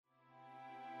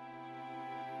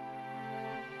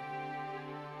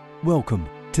Welcome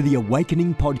to the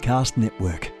Awakening Podcast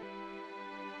Network.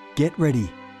 Get ready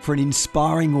for an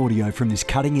inspiring audio from this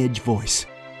cutting-edge voice.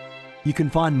 You can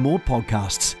find more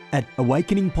podcasts at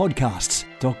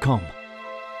awakeningpodcasts.com.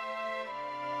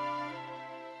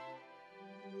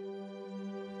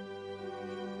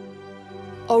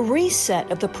 A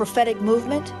reset of the prophetic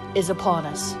movement is upon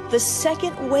us. The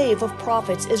second wave of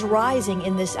prophets is rising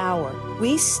in this hour.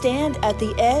 We stand at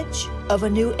the edge of a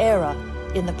new era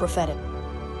in the prophetic.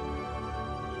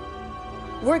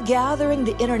 We're gathering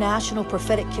the international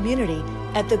prophetic community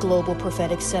at the Global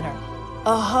Prophetic Center,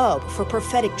 a hub for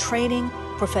prophetic training,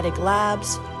 prophetic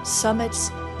labs, summits,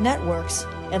 networks,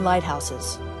 and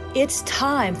lighthouses. It's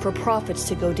time for prophets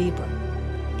to go deeper.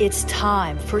 It's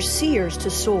time for seers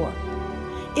to soar.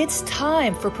 It's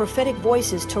time for prophetic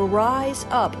voices to rise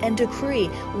up and decree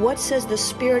what says the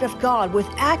Spirit of God with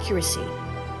accuracy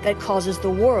that causes the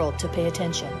world to pay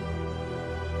attention.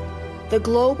 The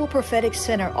Global Prophetic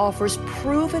Center offers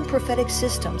proven prophetic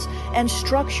systems and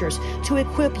structures to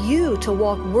equip you to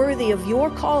walk worthy of your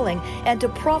calling and to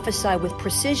prophesy with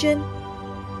precision,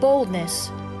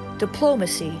 boldness,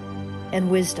 diplomacy,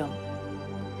 and wisdom.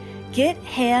 Get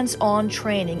hands-on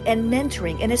training and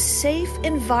mentoring in a safe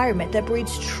environment that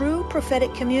breeds true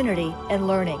prophetic community and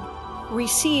learning.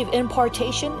 Receive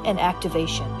impartation and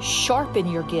activation. Sharpen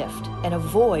your gift and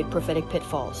avoid prophetic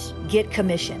pitfalls. Get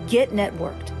commissioned. Get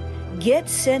networked. Get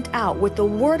sent out with the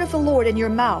word of the Lord in your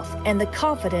mouth and the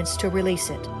confidence to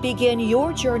release it. Begin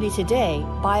your journey today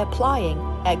by applying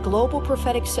at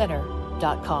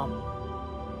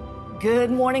globalpropheticcenter.com. Good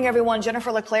morning, everyone.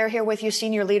 Jennifer LeClaire here with you,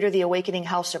 Senior Leader, the Awakening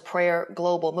House of Prayer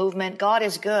Global Movement. God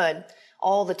is good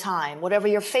all the time. Whatever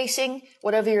you're facing,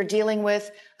 whatever you're dealing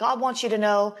with, God wants you to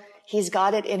know He's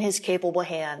got it in His capable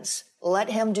hands. Let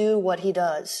Him do what He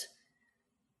does.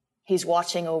 He's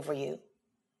watching over you.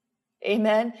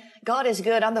 Amen. God is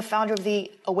good. I'm the founder of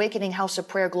the Awakening House of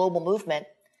Prayer Global Movement.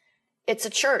 It's a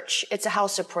church. It's a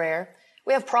house of prayer.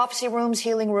 We have prophecy rooms,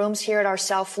 healing rooms here at our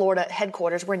South Florida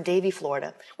headquarters. We're in Davie,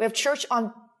 Florida. We have church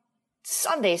on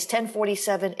Sundays,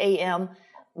 10:47 a.m.,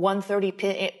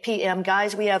 1:30 p.m.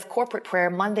 Guys, we have corporate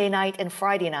prayer Monday night and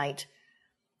Friday night.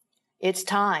 It's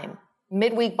time.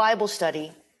 Midweek Bible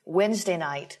study, Wednesday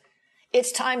night.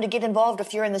 It's time to get involved.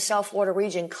 If you're in the South Florida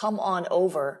region, come on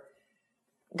over.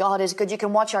 God is good. You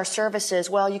can watch our services.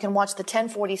 Well, you can watch the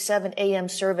 10:47 a.m.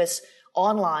 service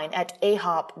online at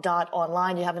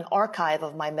ahop.online. You have an archive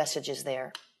of my messages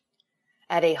there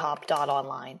at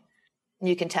ahop.online.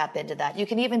 You can tap into that. You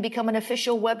can even become an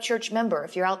official web church member.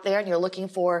 If you're out there and you're looking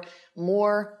for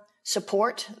more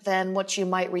support than what you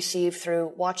might receive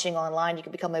through watching online, you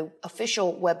can become an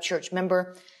official web church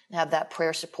member and have that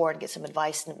prayer support and get some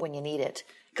advice when you need it.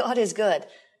 God is good.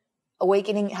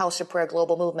 Awakening House of Prayer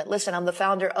Global Movement. Listen, I'm the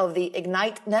founder of the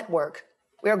Ignite Network.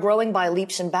 We are growing by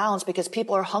leaps and bounds because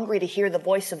people are hungry to hear the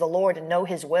voice of the Lord and know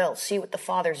His will, see what the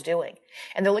Father's doing.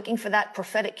 And they're looking for that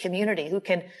prophetic community who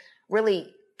can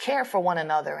really care for one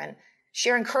another and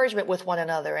share encouragement with one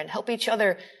another and help each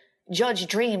other judge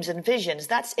dreams and visions.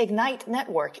 That's Ignite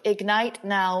Network,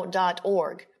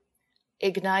 ignitenow.org.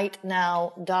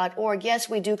 ignitenow.org. Yes,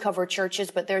 we do cover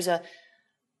churches, but there's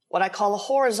what I call a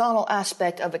horizontal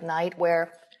aspect of Ignite,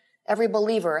 where every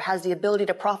believer has the ability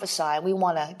to prophesy. We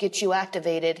want to get you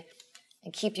activated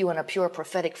and keep you in a pure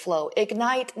prophetic flow.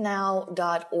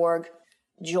 ignitenow.org.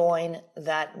 Join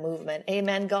that movement.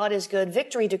 Amen. God is good.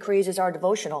 Victory Decrees is our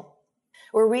devotional.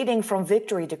 We're reading from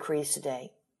Victory Decrees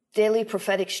today. Daily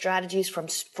prophetic strategies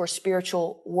for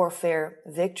spiritual warfare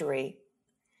victory.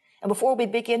 And before we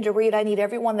begin to read, I need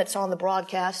everyone that's on the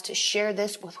broadcast to share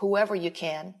this with whoever you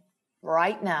can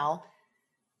right now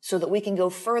so that we can go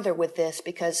further with this,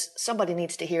 because somebody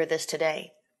needs to hear this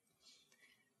today.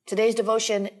 Today's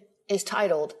devotion is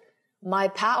titled, My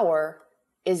Power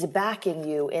is Backing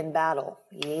You in Battle.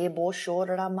 Isn't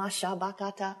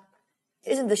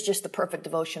this just the perfect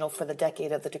devotional for the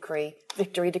decade of the decree?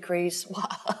 Victory Decrees.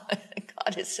 Wow.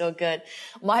 God is so good.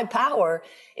 My power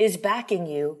is backing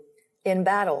you in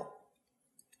battle.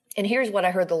 And here's what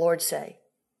I heard the Lord say.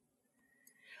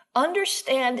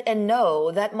 Understand and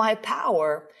know that my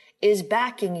power is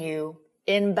backing you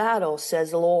in battle,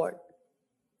 says the Lord.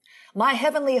 My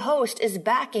heavenly host is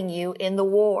backing you in the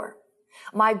war.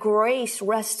 My grace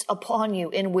rests upon you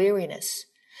in weariness.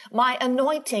 My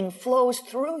anointing flows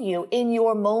through you in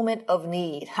your moment of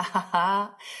need.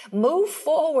 Move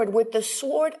forward with the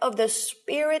sword of the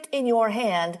Spirit in your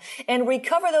hand and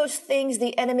recover those things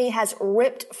the enemy has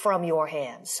ripped from your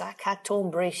hands.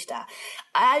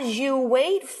 As you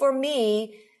wait for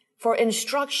me for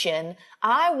instruction,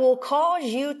 I will cause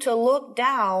you to look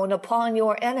down upon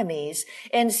your enemies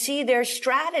and see their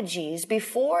strategies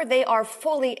before they are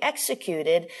fully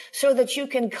executed so that you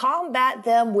can combat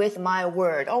them with my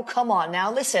word. Oh, come on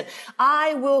now. Listen,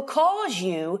 I will cause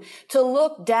you to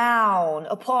look down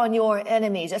upon your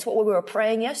enemies. That's what we were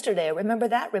praying yesterday. Remember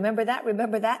that? Remember that?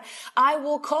 Remember that? I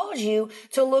will cause you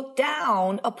to look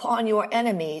down upon your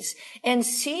enemies and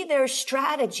see their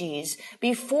strategies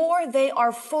before they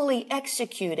are fully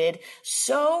executed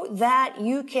so that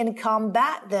you can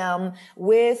combat them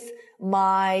with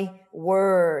my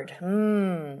word.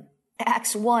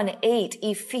 Acts 1:8,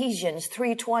 Ephesians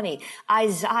 3:20,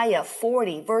 Isaiah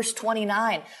 40, verse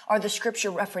 29 are the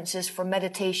scripture references for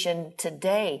meditation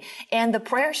today. And the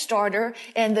prayer starter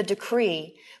and the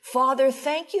decree. Father,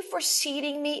 thank you for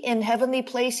seating me in heavenly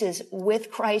places with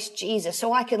Christ Jesus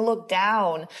so I can look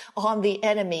down on the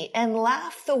enemy and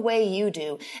laugh the way you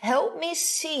do. Help me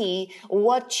see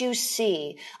what you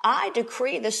see. I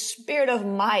decree the spirit of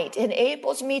might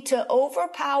enables me to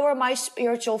overpower my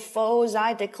spiritual foes.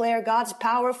 I declare God's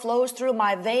power flows through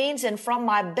my veins and from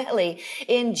my belly.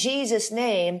 In Jesus'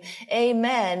 name,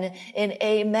 amen and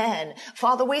amen.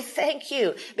 Father, we thank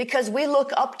you because we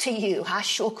look up to you.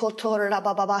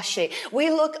 We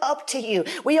look up to you.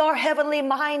 We are heavenly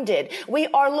minded. We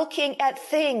are looking at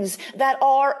things that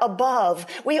are above.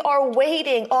 We are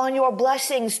waiting on your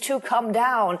blessings to come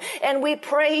down. And we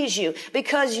praise you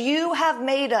because you have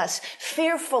made us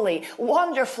fearfully,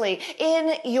 wonderfully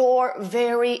in your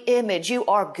very image. You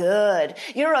are good.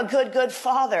 You're a good, good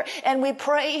Father. And we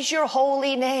praise your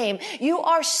holy name. You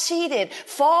are seated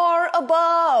far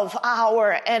above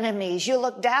our enemies. You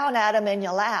look down at them and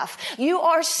you laugh. You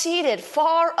are seated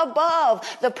far above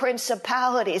the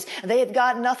principalities. They've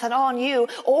got nothing on you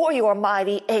or your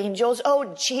mighty angels.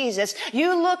 Oh, Jesus,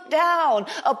 you look down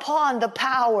upon the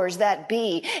powers that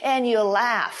be and you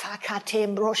laugh.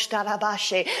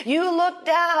 You look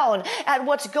down at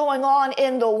what's going on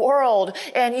in the world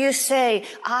and you say,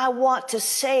 I want to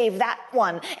save that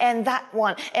one and that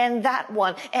one and that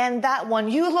one and that one.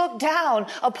 You look down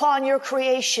upon your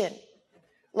creation,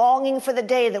 longing for the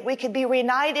day that we could be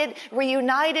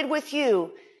reunited with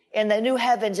you in the new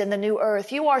heavens and the new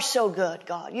earth. You are so good,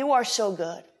 God. You are so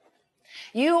good.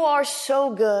 You are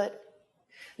so good.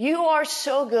 You are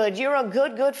so good. You're a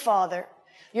good, good Father.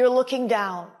 You're looking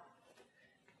down,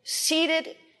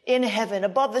 seated in heaven,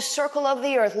 above the circle of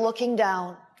the earth, looking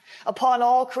down upon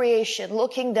all creation,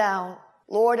 looking down.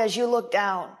 Lord, as you look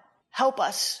down, help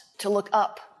us to look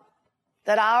up,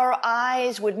 that our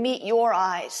eyes would meet your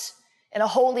eyes in a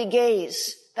holy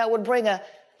gaze that would bring a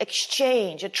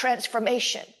exchange, a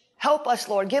transformation. Help us,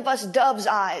 Lord. Give us dove's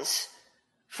eyes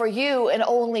for you and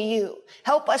only you.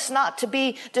 Help us not to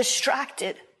be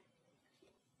distracted.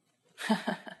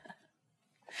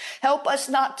 Help us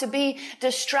not to be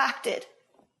distracted.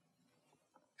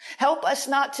 Help us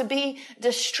not to be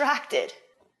distracted.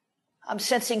 I'm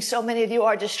sensing so many of you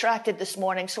are distracted this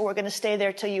morning, so we're going to stay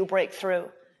there till you break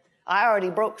through. I already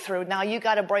broke through. Now you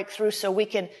got to break through so we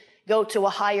can go to a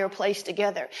higher place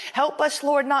together. Help us,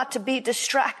 Lord, not to be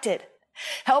distracted.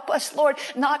 Help us, Lord,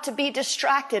 not to be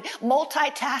distracted.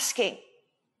 Multitasking.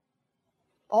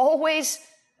 Always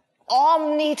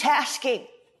omnitasking.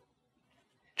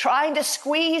 Trying to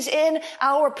squeeze in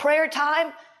our prayer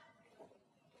time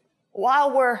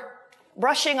while we're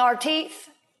brushing our teeth.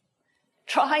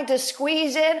 Trying to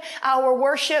squeeze in our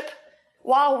worship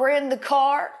while we're in the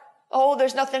car. Oh,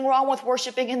 there's nothing wrong with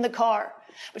worshiping in the car,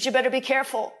 but you better be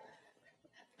careful.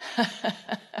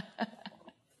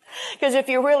 Because if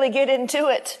you really get into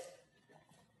it,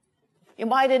 you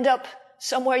might end up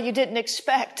somewhere you didn't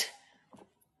expect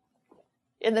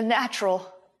in the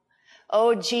natural.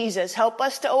 Oh, Jesus, help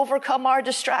us to overcome our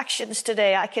distractions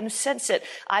today. I can sense it.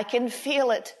 I can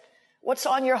feel it. What's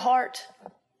on your heart?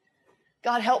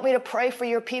 God, help me to pray for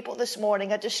your people this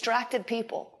morning, a distracted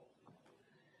people,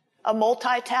 a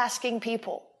multitasking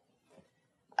people,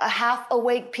 a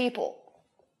half-awake people.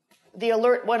 The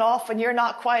alert went off and you're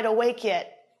not quite awake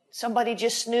yet. Somebody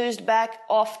just snoozed back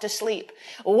off to sleep.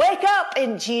 Wake up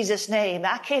in Jesus' name.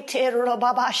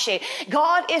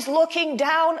 God is looking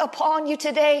down upon you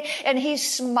today and he's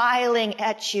smiling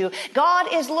at you.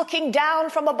 God is looking down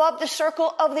from above the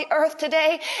circle of the earth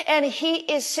today and he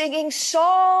is singing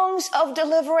songs of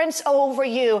deliverance over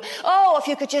you. Oh, if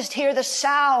you could just hear the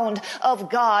sound of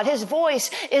God. His voice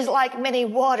is like many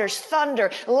waters,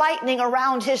 thunder, lightning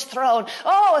around his throne.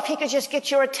 Oh, if he could just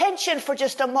get your attention for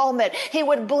just a moment, he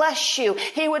would bless bless you.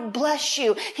 He would bless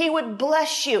you. He would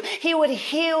bless you. He would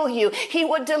heal you. He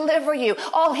would deliver you.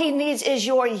 All he needs is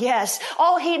your yes.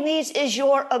 All he needs is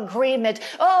your agreement.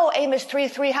 Oh, Amos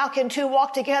 3:3, how can two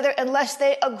walk together unless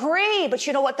they agree? But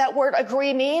you know what that word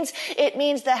agree means? It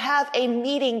means to have a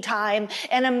meeting time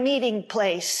and a meeting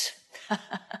place.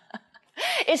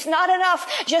 It's not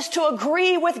enough just to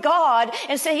agree with God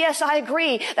and say, yes, I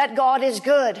agree that God is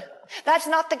good. That's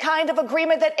not the kind of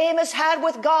agreement that Amos had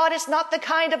with God. It's not the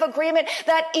kind of agreement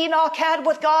that Enoch had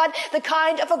with God. The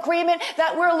kind of agreement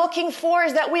that we're looking for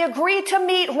is that we agree to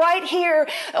meet right here,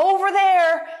 over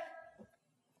there,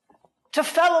 to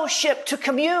fellowship, to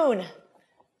commune.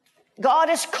 God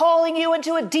is calling you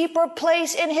into a deeper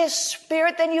place in His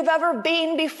Spirit than you've ever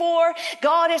been before.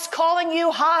 God is calling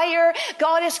you higher.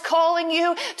 God is calling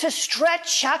you to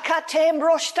stretch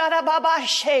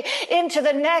into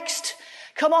the next.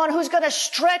 Come on, who's going to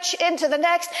stretch into the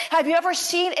next? Have you ever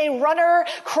seen a runner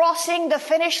crossing the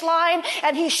finish line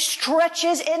and he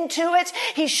stretches into it?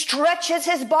 He stretches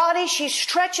his body. She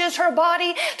stretches her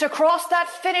body to cross that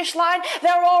finish line.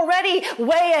 They're already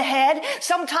way ahead.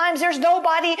 Sometimes there's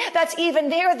nobody that's even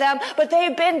near them, but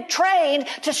they've been trained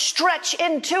to stretch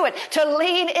into it, to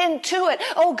lean into it.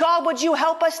 Oh God, would you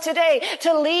help us today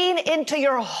to lean into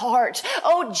your heart?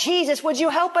 Oh Jesus, would you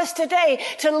help us today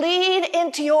to lean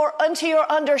into your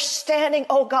understanding,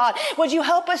 oh God. Would you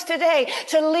help us today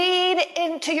to lean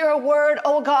into your word,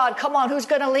 oh God. Come on, who's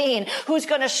going to lean? Who's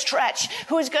going to stretch?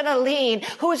 Who's going to lean?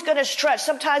 Who's going to stretch?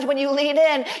 Sometimes when you lean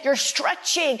in, you're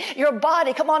stretching your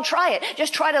body. Come on, try it.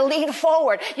 Just try to lean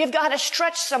forward. You've got to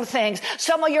stretch some things.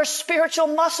 Some of your spiritual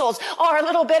muscles are a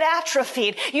little bit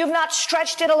atrophied. You've not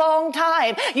stretched in a long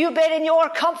time. You've been in your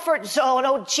comfort zone,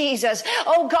 oh Jesus.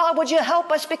 Oh God, would you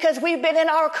help us, because we've been in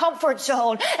our comfort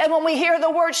zone. And when we hear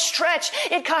the word stretch,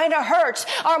 it kind of hurts.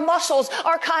 Our muscles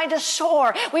are kind of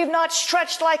sore. We've not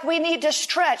stretched like we need to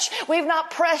stretch. We've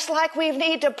not pressed like we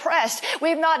need to press.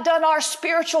 We've not done our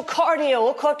spiritual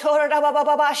cardio.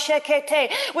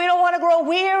 We don't want to grow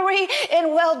weary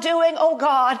in well-doing, oh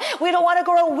God. We don't want to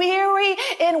grow weary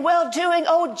in well-doing,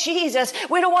 oh Jesus.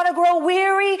 We don't want to grow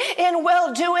weary in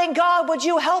well-doing, God. Would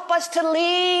you help us to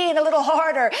lean a little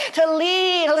harder, to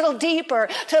lean a little deeper,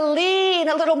 to lean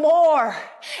a little more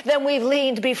than we've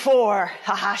leaned before?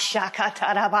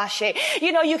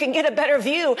 You know, you can get a better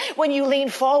view when you lean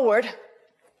forward.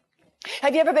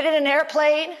 Have you ever been in an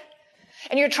airplane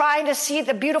and you're trying to see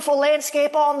the beautiful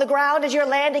landscape on the ground as you're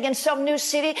landing in some new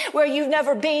city where you've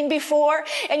never been before,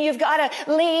 and you've got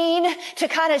to lean to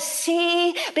kind of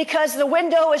see because the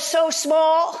window is so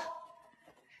small?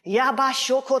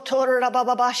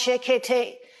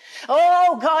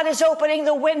 Oh, God is opening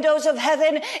the windows of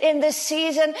heaven in this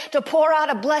season to pour out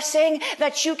a blessing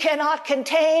that you cannot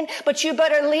contain, but you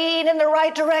better lean in the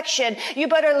right direction. You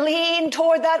better lean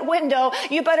toward that window.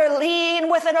 You better lean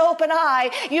with an open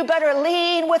eye. You better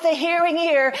lean with a hearing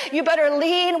ear. You better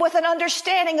lean with an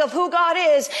understanding of who God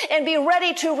is and be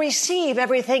ready to receive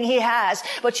everything He has.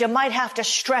 But you might have to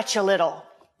stretch a little.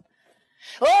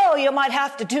 Oh, you might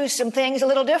have to do some things a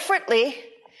little differently.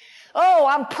 Oh,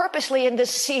 I'm purposely in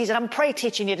this season. I'm pray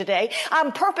teaching you today.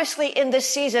 I'm purposely in this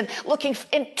season looking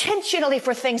intentionally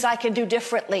for things I can do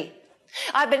differently.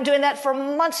 I've been doing that for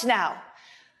months now.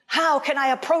 How can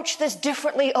I approach this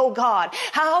differently, oh God?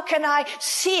 How can I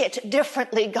see it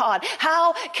differently, God?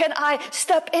 How can I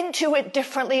step into it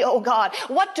differently, oh God?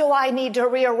 What do I need to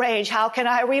rearrange? How can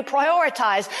I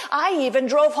reprioritize? I even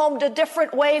drove home a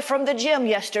different way from the gym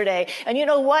yesterday. And you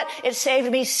know what? It saved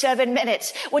me 7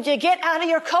 minutes. Would you get out of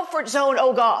your comfort zone,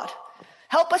 oh God?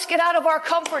 Help us get out of our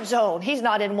comfort zone. He's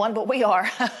not in one, but we are.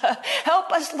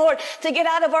 Help us, Lord, to get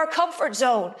out of our comfort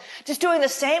zone. Just doing the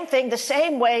same thing, the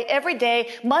same way, every day,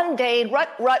 mundane, rut.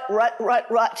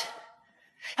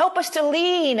 Help us to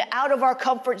lean out of our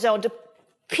comfort zone, to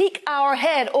peek our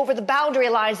head over the boundary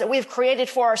lines that we've created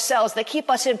for ourselves that keep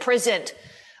us imprisoned.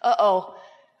 I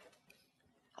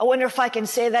wonder if I can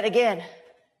say that again.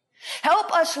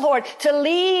 Help us, Lord, to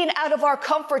lean out of our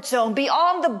comfort zone,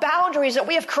 beyond the boundaries that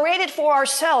we have created for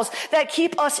ourselves that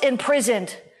keep us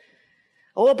imprisoned.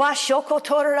 Help us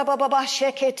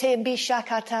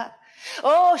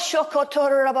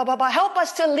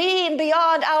to lean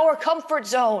beyond our comfort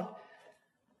zone,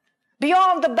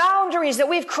 beyond the boundaries that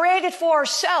we've created for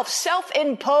ourselves,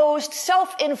 self-imposed,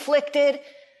 self-inflicted.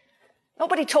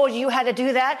 Nobody told you had to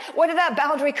do that. Where did that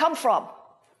boundary come from?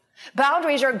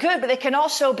 Boundaries are good, but they can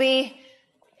also be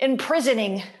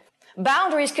imprisoning.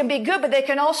 Boundaries can be good, but they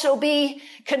can also be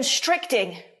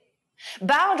constricting.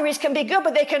 Boundaries can be good,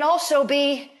 but they can also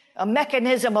be a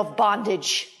mechanism of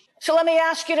bondage. So let me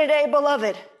ask you today,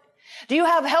 beloved, do you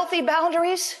have healthy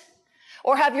boundaries?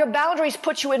 Or have your boundaries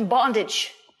put you in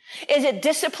bondage? Is it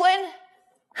discipline?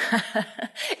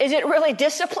 Is it really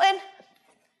discipline?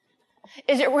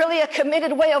 Is it really a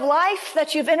committed way of life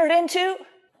that you've entered into?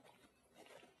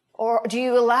 Or do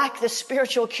you lack the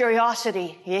spiritual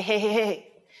curiosity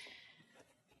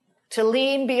to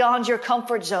lean beyond your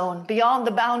comfort zone, beyond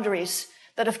the boundaries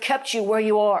that have kept you where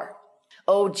you are?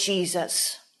 Oh,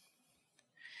 Jesus.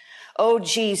 Oh,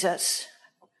 Jesus.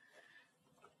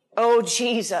 Oh,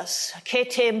 Jesus.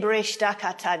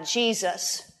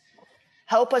 Jesus.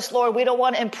 Help us, Lord. We don't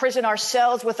want to imprison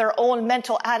ourselves with our own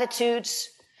mental attitudes,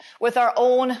 with our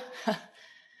own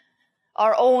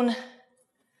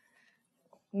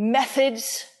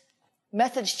methods.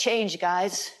 Methods change,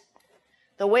 guys.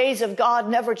 The ways of God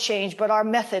never change, but our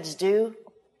methods do.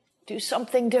 Do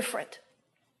something different.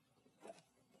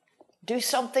 Do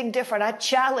something different. I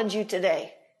challenge you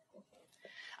today.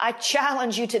 I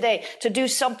challenge you today to do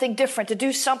something different, to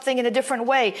do something in a different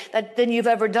way than you've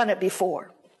ever done it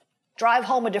before. Drive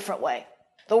home a different way.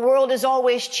 The world is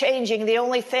always changing. The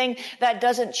only thing that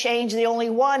doesn't change, the only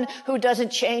one who doesn't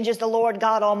change is the Lord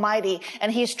God Almighty.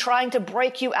 And He's trying to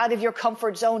break you out of your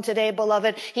comfort zone today,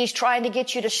 beloved. He's trying to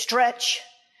get you to stretch.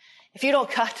 If you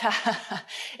don't cut,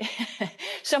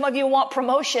 some of you want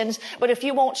promotions, but if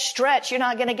you won't stretch, you're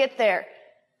not going to get there.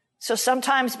 So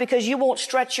sometimes because you won't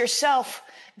stretch yourself,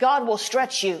 God will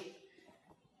stretch you.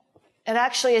 And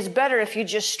actually it's better if you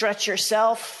just stretch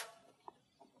yourself.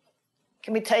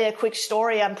 Let me tell you a quick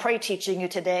story. I'm pray teaching you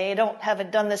today. I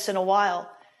haven't done this in a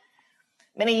while.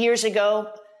 Many years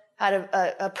ago, I had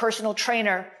a personal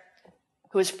trainer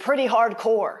who was pretty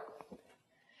hardcore.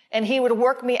 And he would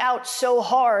work me out so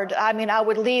hard. I mean, I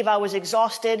would leave. I was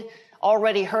exhausted,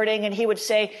 already hurting. And he would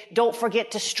say, don't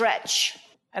forget to stretch.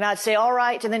 And I'd say, all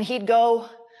right. And then he'd go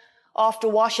off to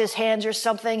wash his hands or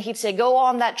something. He'd say, go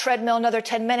on that treadmill another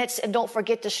 10 minutes and don't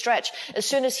forget to stretch. As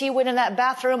soon as he went in that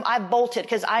bathroom, I bolted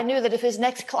because I knew that if his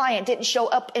next client didn't show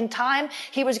up in time,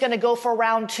 he was going to go for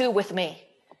round 2 with me.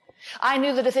 I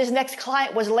knew that if his next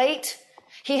client was late,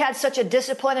 he had such a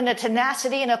discipline and a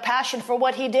tenacity and a passion for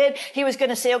what he did. He was going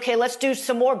to say, okay, let's do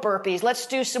some more burpees. Let's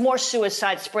do some more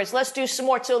suicide sprints. Let's do some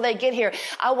more till they get here.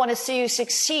 I want to see you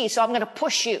succeed, so I'm going to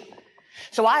push you.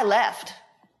 So I left.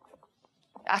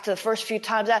 After the first few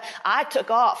times, I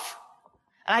took off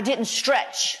and I didn't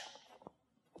stretch.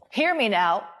 Hear me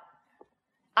now.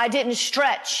 I didn't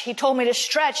stretch. He told me to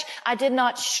stretch. I did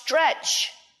not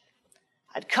stretch.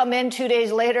 I'd come in 2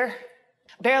 days later,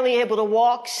 barely able to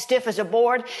walk, stiff as a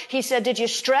board. He said, did you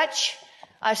stretch?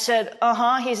 I said,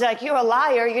 He's like, you're a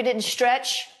liar. You didn't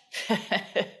stretch.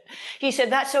 He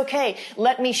said, that's okay.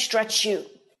 Let me stretch you.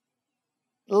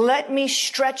 Let me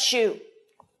stretch you.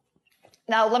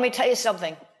 Now, let me tell you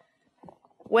something.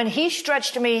 When he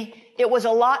stretched me, it was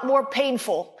a lot more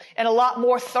painful and a lot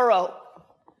more thorough.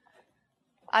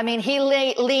 I mean, he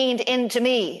leaned into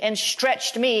me and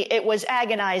stretched me. It was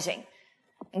agonizing.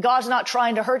 And God's not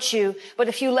trying to hurt you, but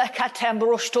if you let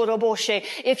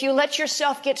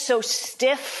yourself get so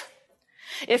stiff,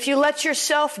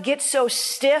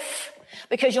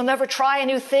 because you'll never try a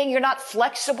new thing, you're not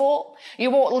flexible,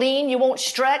 you won't lean, you won't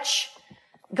stretch,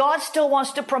 God still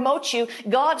wants to promote you.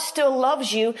 God still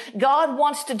loves you. God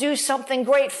wants to do something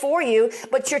great for you,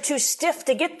 but you're too stiff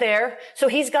to get there. So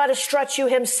He's got to stretch you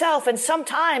Himself. And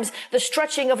sometimes the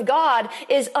stretching of God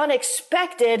is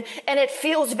unexpected and it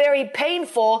feels very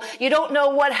painful. You don't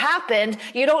know what happened.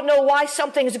 You don't know why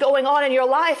something's going on in your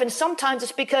life. And sometimes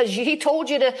it's because He told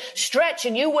you to stretch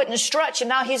and you wouldn't stretch, and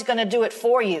now He's going to do it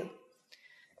for you.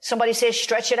 Somebody say,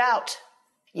 stretch it out.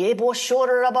 Hashtag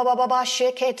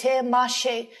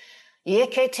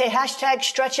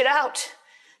stretch it out.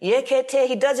 He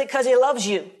does it because He loves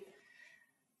you.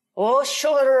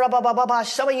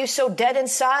 Some of you so dead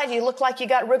inside, you look like you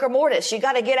got rigor mortis. You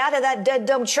got to get out of that dead,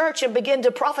 dumb church and begin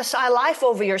to prophesy life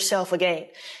over yourself again.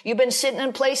 You've been sitting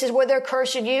in places where they're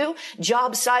cursing you,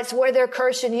 job sites where they're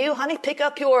cursing you. Honey, pick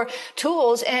up your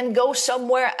tools and go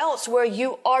somewhere else where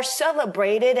you are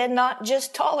celebrated and not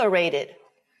just tolerated.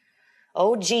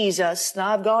 Oh, Jesus. Now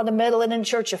I've gone to meddling in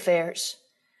church affairs.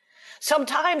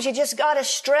 Sometimes you just got to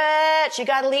stretch. You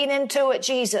got to lean into it,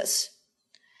 Jesus.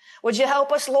 Would you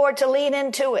help us, Lord, to lean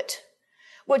into it?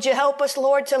 Would you help us,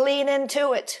 Lord, to lean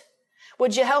into it?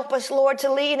 Would you help us, Lord,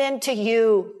 to lean into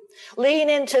you? Lean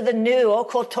into the new.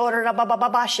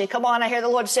 Come on, I hear the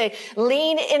Lord say,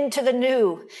 lean into the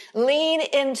new. Lean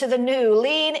into the new.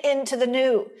 Lean into the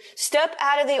new. Step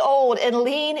out of the old and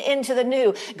lean into the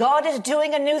new. God is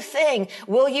doing a new thing.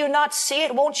 Will you not see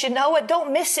it? Won't you know it?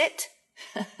 Don't miss it.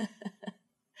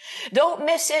 Don't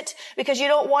miss it because you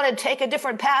don't want to take a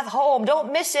different path home.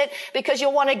 Don't miss it because you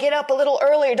want to get up a little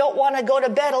earlier. Don't want to go to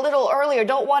bed a little earlier.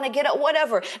 Don't want to get up,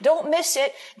 whatever. Don't miss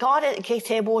it. God,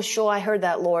 I heard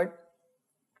that, Lord.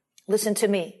 Listen to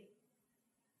me.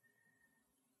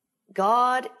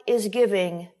 God is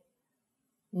giving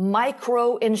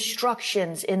micro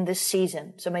instructions in this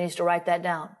season. Somebody needs to write that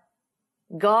down.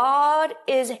 God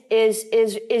is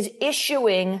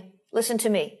issuing, listen to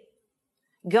me.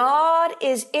 God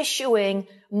is issuing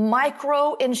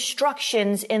micro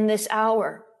instructions in this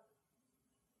hour.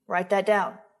 Write that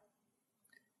down.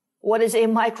 What is a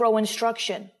micro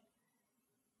instruction?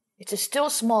 It's a still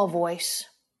small voice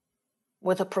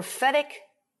with a prophetic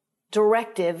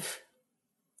directive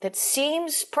that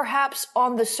seems perhaps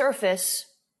on the surface,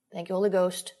 thank you, Holy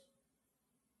Ghost,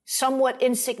 somewhat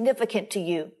insignificant to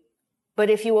you. But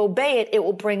if you obey it, it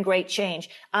will bring great change.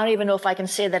 I don't even know if I can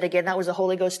say that again. That was a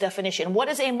Holy Ghost definition. What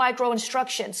is a micro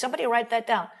instruction? Somebody write that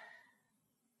down.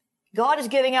 God is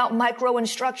giving out micro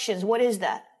instructions. What is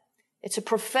that? It's a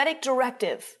prophetic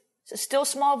directive. It's a still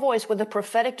small voice with a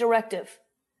prophetic directive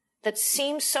that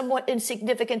seems somewhat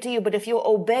insignificant to you, but if you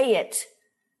obey it,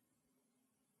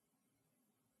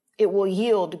 it will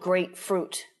yield great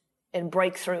fruit and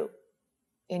breakthrough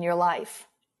in your life.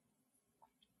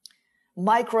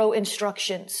 Micro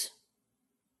instructions.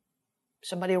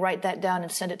 Somebody write that down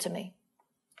and send it to me.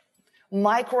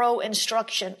 Micro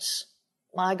instructions.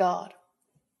 My God.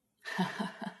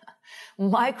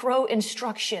 Micro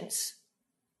instructions.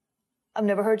 I've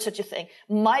never heard such a thing.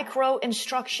 Micro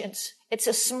instructions. It's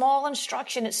a small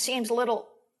instruction. It seems little.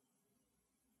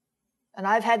 And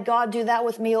I've had God do that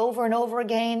with me over and over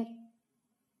again.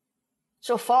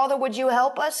 So Father, would you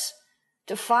help us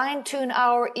to fine-tune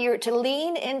our ear, to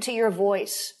lean into your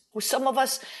voice? Some of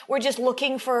us, we're just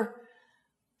looking for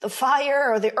the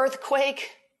fire or the earthquake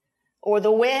or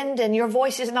the wind, and your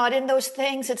voice is not in those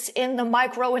things. It's in the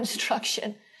micro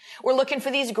instruction. We're looking for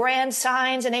these grand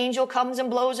signs. An angel comes and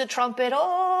blows a trumpet.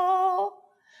 Oh,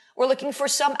 we're looking for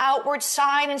some outward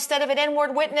sign instead of an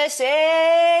inward witness.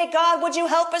 Hey, God, would you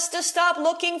help us to stop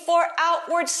looking for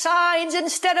outward signs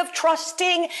instead of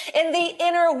trusting in the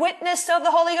inner witness of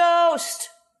the Holy Ghost?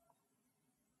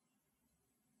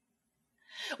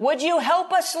 Would you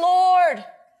help us, Lord,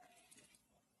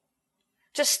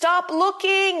 to stop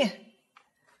looking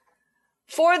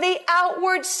for the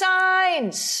outward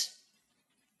signs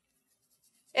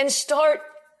and start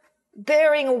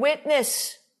bearing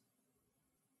witness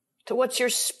to what your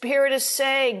Spirit is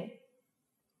saying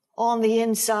on the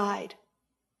inside.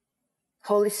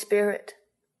 Holy Spirit,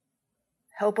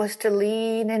 help us to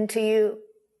lean into you.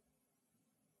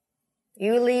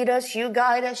 You lead us, you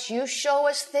guide us, you show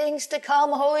us things to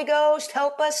come. Holy Ghost,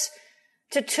 help us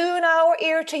to tune our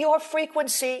ear to your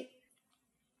frequency.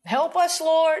 Help us,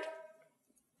 Lord,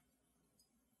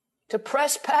 to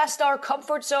press past our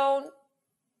comfort zone,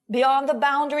 beyond the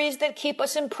boundaries that keep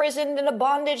us imprisoned in a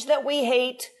bondage that we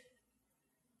hate.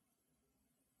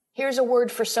 Here's a word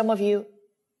for some of you.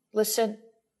 Listen,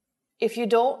 if you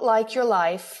don't like your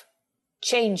life,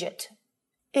 change it.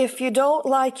 If you don't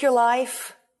like your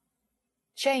life,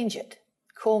 change it.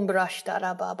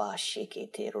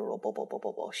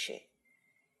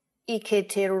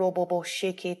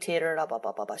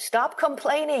 Stop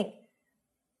complaining.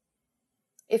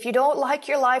 If you don't like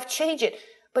your life, change it.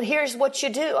 But here's what you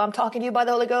do. I'm talking to you by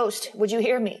the Holy Ghost. Would you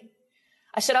hear me?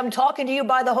 I said, I'm talking to you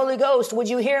by the Holy Ghost. Would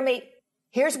you hear me?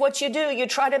 Here's what you do. You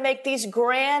try to make these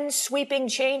grand sweeping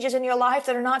changes in your life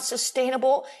that are not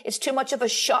sustainable. It's too much of a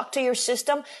shock to your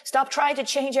system. Stop trying to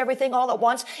change everything all at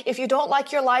once. If you don't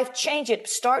like your life, change it.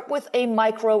 Start with a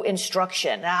micro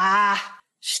instruction.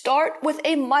 Start with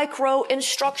a micro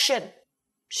instruction.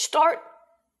 Start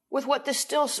with what the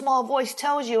still small voice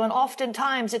tells you. And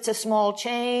oftentimes it's a small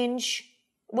change.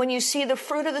 When you see the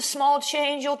fruit of the small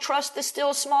change, you'll trust the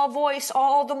still small voice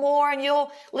all the more, and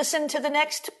you'll listen to the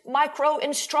next micro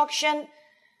instruction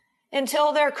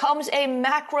until there comes a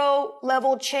macro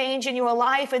level change in your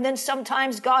life. And then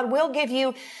sometimes God will give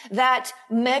you that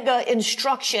mega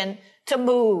instruction to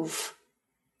move.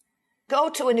 Go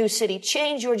to a new city,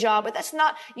 change your job, but that's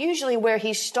not usually where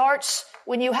he starts.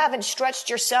 When you haven't stretched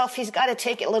yourself, he's got to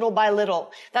take it little by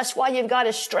little. That's why you've got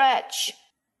to stretch.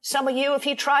 Some of you, if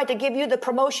he tried to give you the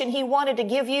promotion he wanted to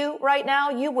give you right now,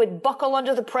 you would buckle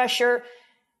under the pressure.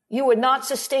 You would not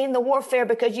sustain the warfare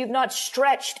because you've not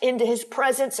stretched into his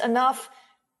presence enough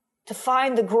to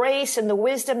find the grace and the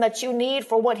wisdom that you need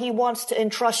for what he wants to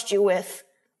entrust you with.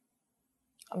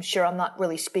 I'm sure I'm not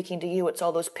really speaking to you. It's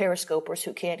all those periscopers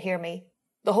who can't hear me.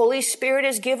 The Holy Spirit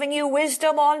is giving you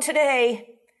wisdom on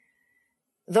today.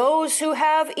 Those who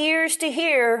have ears to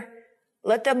hear,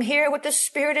 Let them hear what the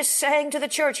Spirit is saying to the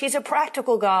church. He's a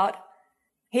practical God.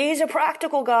 He's a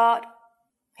practical God.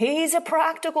 He's a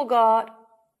practical God.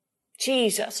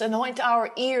 Jesus, anoint our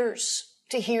ears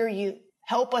to hear you.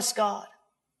 Help us, God.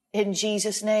 In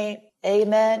Jesus' name,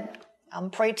 amen. I'm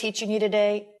pray teaching you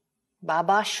today. Come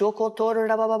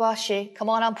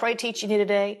on, I'm pray teaching you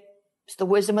today. It's the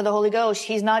wisdom of the Holy Ghost.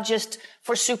 He's not just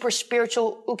for super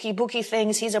spiritual ookie-bookie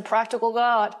things. He's a practical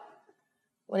God.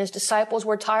 When his disciples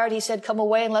were tired, he said, come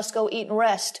away and let's go eat and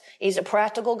rest. He's a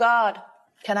practical God.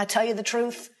 Can I tell you the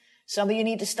truth? Some of you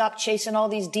need to stop chasing all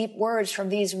these deep words from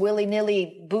these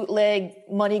willy-nilly bootleg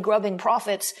money-grubbing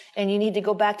prophets, and you need to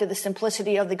go back to the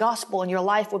simplicity of the gospel, and your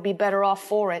life would be better off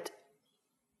for it.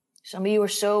 Some of you are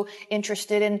so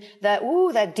interested in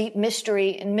that deep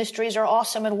mystery, and mysteries are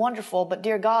awesome and wonderful, but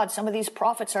dear God, some of these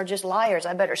prophets are just liars.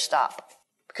 I better stop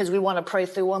because we want to pray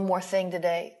through one more thing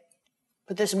today.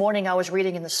 But this morning I was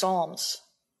reading in the Psalms,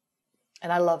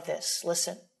 and I love this.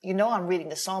 Listen, you know I'm reading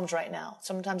the Psalms right now.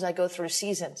 Sometimes I go through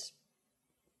seasons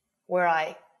where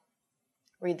I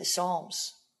read the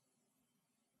Psalms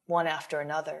one after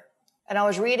another. And I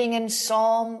was reading in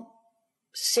Psalm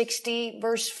 60,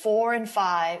 verse 4 and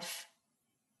 5.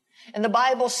 And the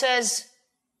Bible says,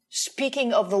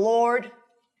 speaking of the Lord,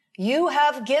 you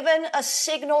have given a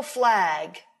signal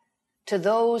flag to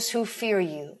those who fear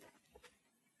you,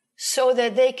 so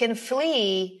that they can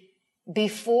flee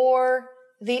before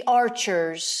the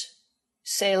archers.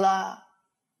 Selah.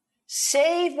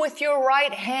 Save with your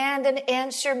right hand and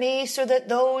answer me, so that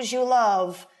those you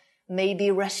love may be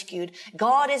rescued.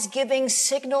 God is giving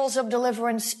signals of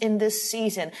deliverance in this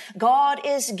season. God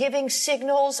is giving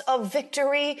signals of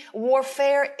victory,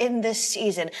 warfare in this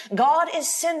season. God is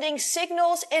sending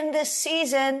signals in this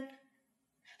season.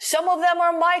 Some of them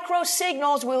are micro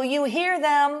signals. Will you hear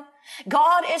them?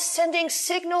 God is sending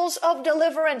signals of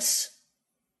deliverance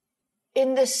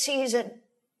in this season.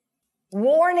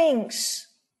 Warnings,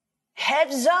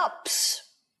 heads ups.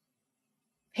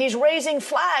 He's raising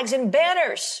flags and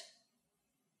banners.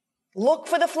 Look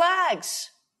for the flags.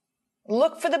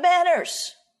 Look for the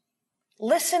banners.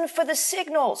 Listen for the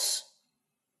signals.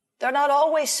 They're not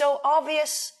always so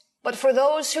obvious, but for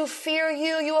those who fear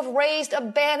you, you have raised a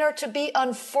banner to be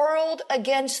unfurled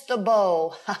against the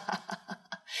bow.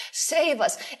 Save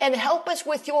us and help us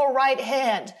with your right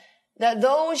hand, that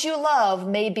those you love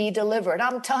may be delivered.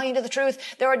 I'm telling you the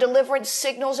truth. There are deliverance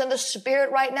signals in the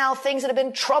Spirit right now, things that have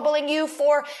been troubling you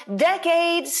for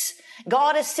decades.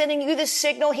 God is sending you this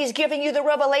signal. He's giving you the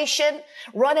revelation.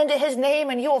 Run into his name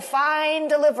and you'll find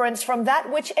deliverance from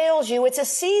that which ails you. It's a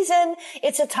season.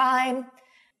 It's a time.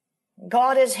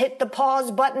 God has hit the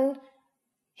pause button.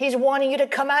 He's wanting you to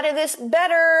come out of this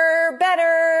better,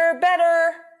 better,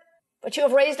 better. But you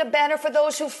have raised a banner for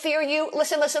those who fear you.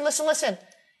 Listen, listen, listen, listen.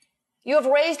 You have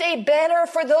raised a banner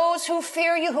for those who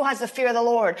fear you. Who has the fear of the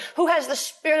Lord? Who has the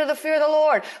spirit of the fear of the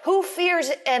Lord? Who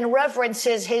fears and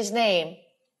reverences his name?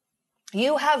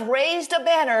 You have raised a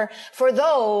banner for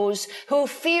those who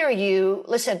fear you.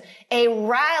 Listen, a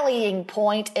rallying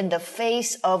point in the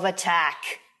face of attack.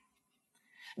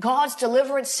 God's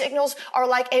deliverance signals are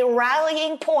like a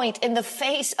rallying point in the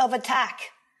face of attack.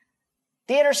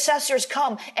 The intercessors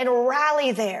come and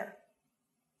rally there.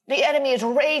 The enemy is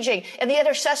raging and the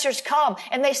intercessors come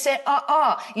and they say,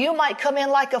 you might come in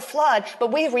like a flood,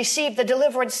 but we've received the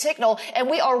deliverance signal and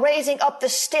we are raising up the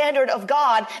standard of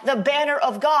God, the banner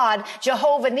of God,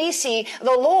 Jehovah Nissi,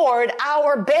 the Lord,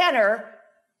 our banner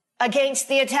against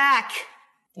the attack.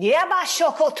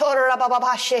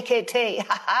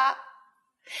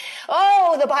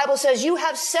 Oh, the Bible says you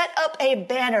have set up a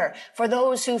banner for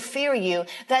those who fear you,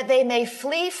 that they may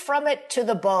flee from it to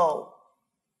the bow,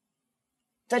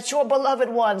 that your beloved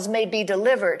ones may be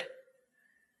delivered.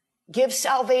 Give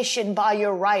salvation by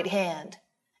your right hand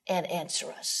and answer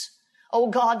us. Oh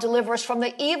God, deliver us from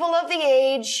the evil of the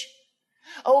age.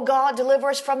 Oh God, deliver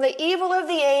us from the evil of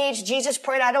the age. Jesus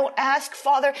prayed, I don't ask,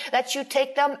 Father, that you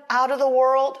take them out of the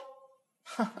world,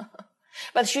 but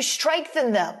that you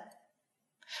strengthen them.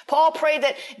 Paul prayed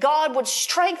that God would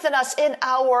strengthen us in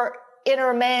our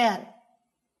inner man.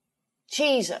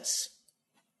 Jesus.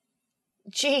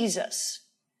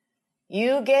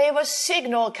 You gave a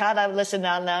signal. God, listen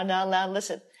now,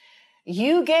 listen.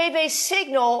 You gave a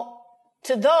signal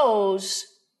to those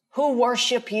who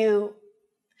worship you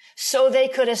so they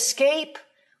could escape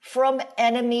from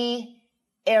enemy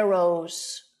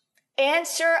arrows.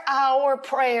 Answer our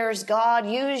prayers, God.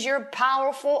 Use your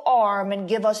powerful arm and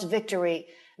give us victory.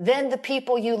 Then the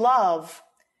people you love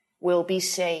will be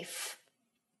safe.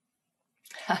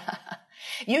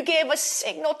 You gave a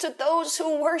signal to those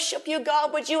who worship you,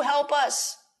 God. Would you help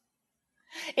us?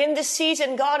 In this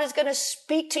season, God is going to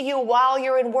speak to you while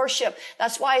you're in worship.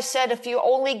 That's why I said if you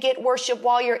only get worship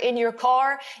while you're in your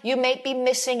car, you may be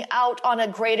missing out on a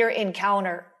greater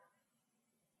encounter.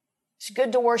 It's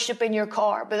good to worship in your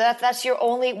car, but if that's your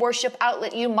only worship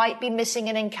outlet, you might be missing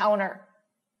an encounter.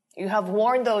 You have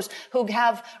warned those who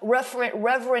have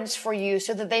reverence for you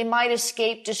so that they might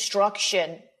escape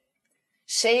destruction.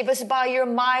 Save us by your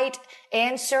might.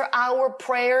 Answer our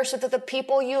prayer so that the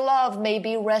people you love may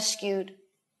be rescued.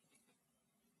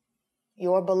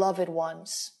 Your beloved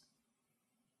ones.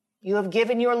 You have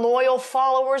given your loyal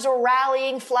followers a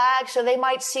rallying flag so they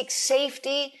might seek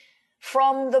safety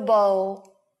from the bow,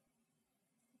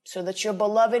 so that your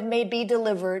beloved may be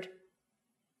delivered.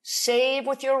 Save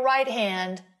with your right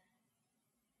hand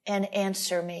and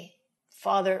answer me.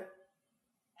 Father,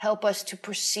 help us to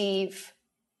perceive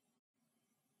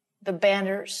the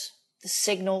banners, the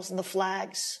signals, and the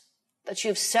flags that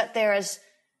you've set there as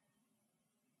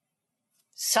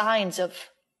signs of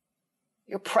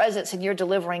your presence and your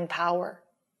delivering power.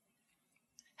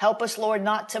 Help us, Lord,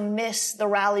 not to miss the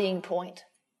rallying point.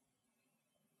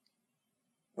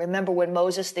 Remember when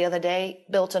Moses the other day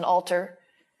built an altar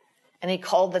and he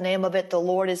called the name of it, "The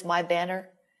Lord is my banner."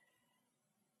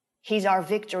 He's our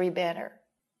victory banner.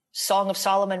 Song of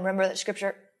Solomon, remember that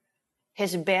scripture?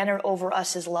 His banner over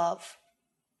us is love.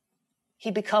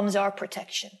 He becomes our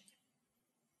protection.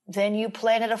 Then you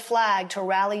planted a flag to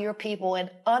rally your people, an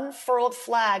unfurled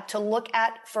flag to look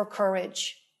at for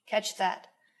courage. Catch that.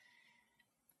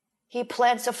 He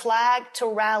plants a flag to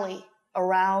rally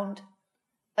around,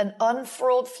 an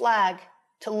unfurled flag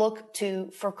to look to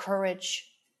for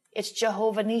courage. It's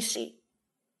Jehovah Nissi.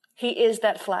 He is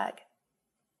that flag.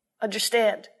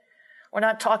 Understand, we're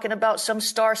not talking about some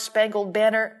star-spangled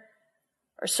banner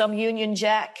or some Union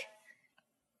Jack.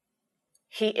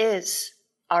 He is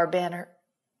our banner.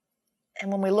 And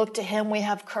when we look to him, we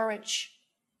have courage.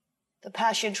 The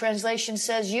Passion Translation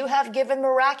says, "You have given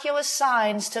miraculous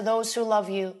signs to those who love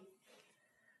you."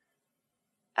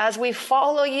 As we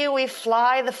follow you, we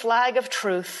fly the flag of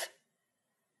truth,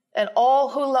 and all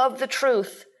who love the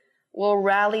truth will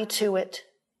rally to it.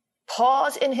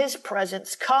 Pause in his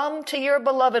presence. Come to your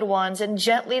beloved ones and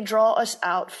gently draw us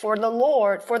out. For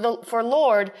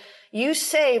Lord, you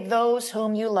save those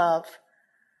whom you love.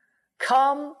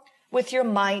 Come with your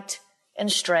might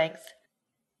and strength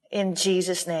in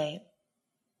Jesus' name.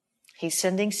 He's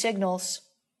sending signals.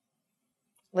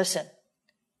 Listen,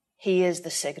 he is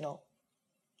the signal.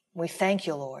 We thank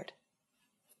you, Lord,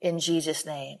 in Jesus'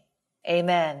 name.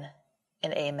 Amen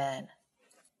and amen.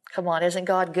 Come on, isn't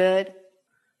God good?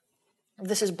 If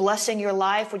this is blessing your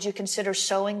life, would you consider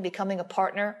sowing, becoming a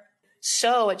partner?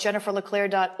 Sow at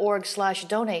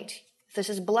jenniferleclaire.org/donate. If this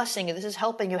is blessing you, this is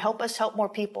helping you, help us help more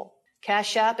people.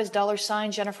 Cash App is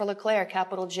 $ Jennifer LeClaire,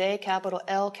 capital J, capital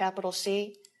L, capital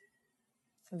C.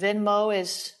 Venmo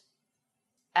is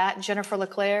at Jennifer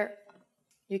LeClaire.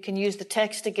 You can use the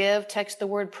text to give. Text the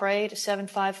word pray to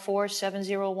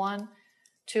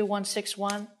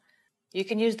 754-701-2161. You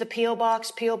can use the P.O. Box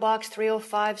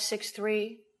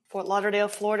 30563, Fort Lauderdale,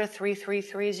 Florida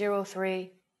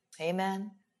 33303.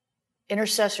 Amen.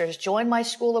 Intercessors, join my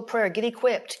school of prayer. Get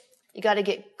equipped. You got to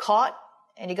get caught,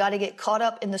 and you got to get caught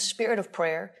up in the spirit of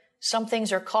prayer. Some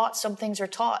things are caught, some things are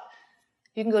taught.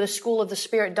 You can go to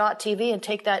schoolofthespirit.tv and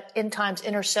take that End Times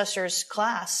Intercessors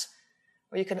class,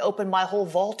 or you can open my whole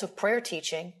vault of prayer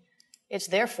teaching. It's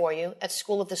there for you at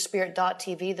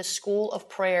schoolofthespirit.tv, the School of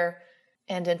Prayer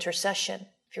and Intercession.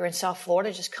 If you're in South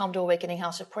Florida, just come to Awakening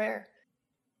House of Prayer.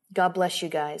 God bless you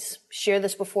guys. Share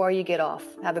this before you get off.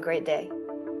 Have a great day.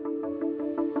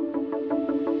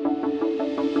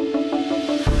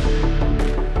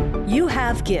 You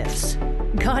have gifts.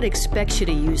 God expects you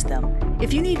to use them.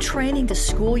 If you need training to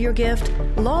school your gift,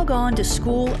 log on to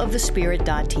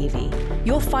schoolofthespirit.tv.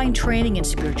 You'll find training in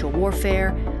spiritual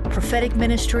warfare, prophetic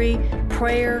ministry,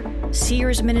 prayer,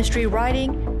 seers ministry,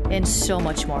 writing, and so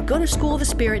much more. Go to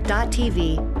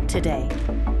schoolofthespirit.tv today.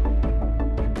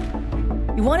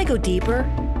 You want to go deeper?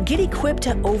 Get equipped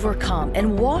to overcome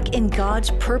and walk in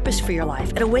God's purpose for your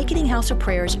life at Awakening House of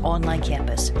Prayer's online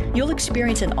campus. You'll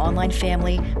experience an online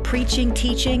family, preaching,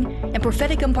 teaching, and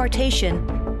prophetic impartation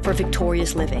for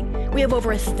victorious living. We have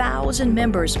over 1,000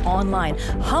 members online,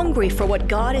 hungry for what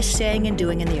God is saying and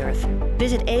doing in the earth.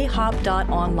 Visit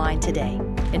ahop.online today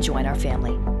and join our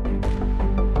family.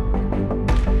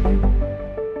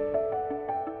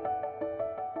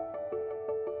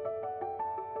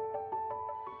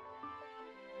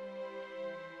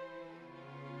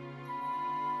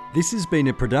 This has been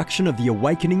a production of the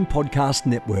Awakening Podcast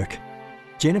Network.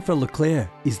 Jennifer LeClaire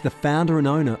is the founder and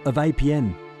owner of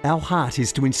APN, Our heart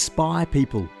is to inspire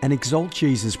people and exalt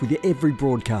Jesus with every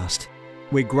broadcast.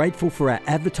 We're grateful for our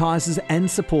advertisers and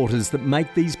supporters that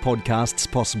make these podcasts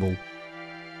possible.